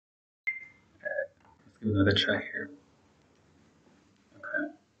give it another try here.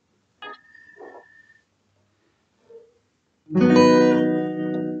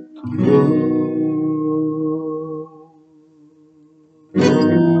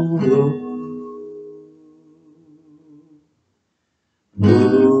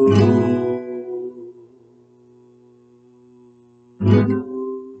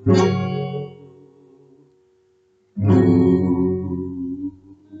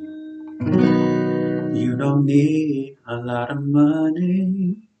 You don't need a lot of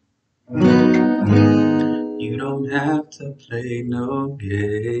money. You don't have to play no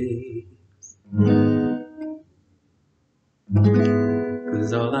games.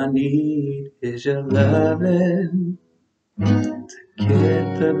 'Cause all I need is your loving to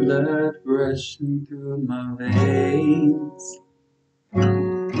get the blood rushing through my veins.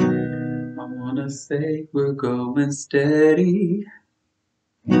 I wanna say we're going steady,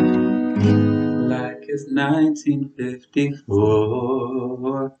 like it's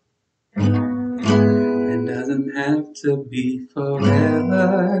 1954. It doesn't have to be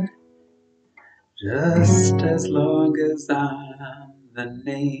forever, just as long as I'm the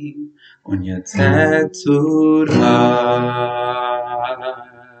name on your tattooed heart.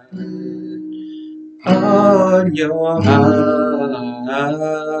 On your heart,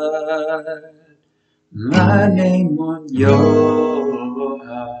 my name on your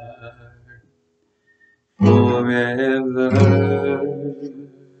heart, forever.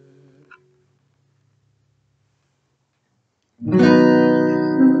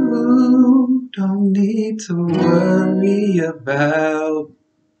 You don't need to worry about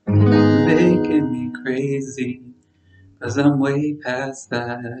making me crazy, 'cause I'm way past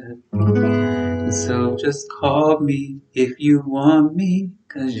that. So just call me if you want me,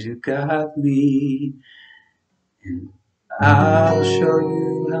 'cause you got me. And I'll show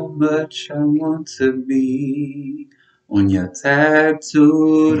you how much I want to be on your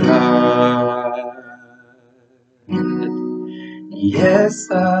tattooed heart. Yes,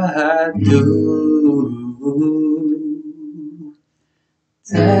 I do.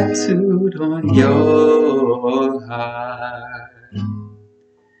 Tattooed on your heart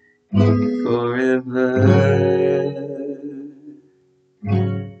forever.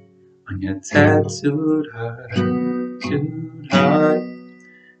 On your tattooed heart, tattooed heart,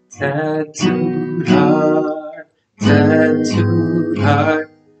 tattooed heart, tattooed heart,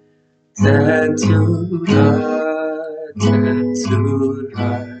 tattooed heart,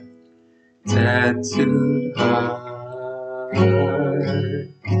 tattooed heart.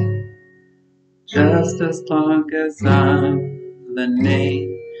 Just as long as I'm the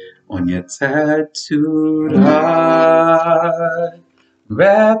name on your tattooed heart.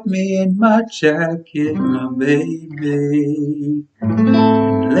 Wrap me in my jacket, my baby.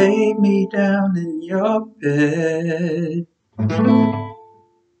 Lay me down in your bed.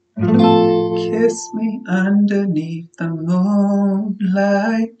 Kiss me underneath the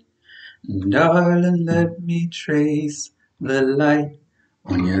moonlight. Darling, let me trace the light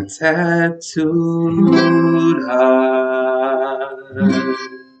on your tattooed heart.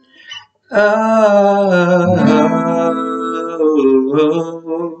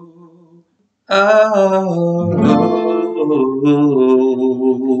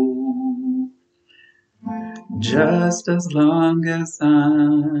 Just as long as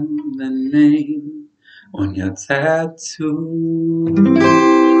I'm the name on your tattooed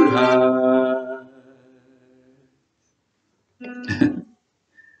heart.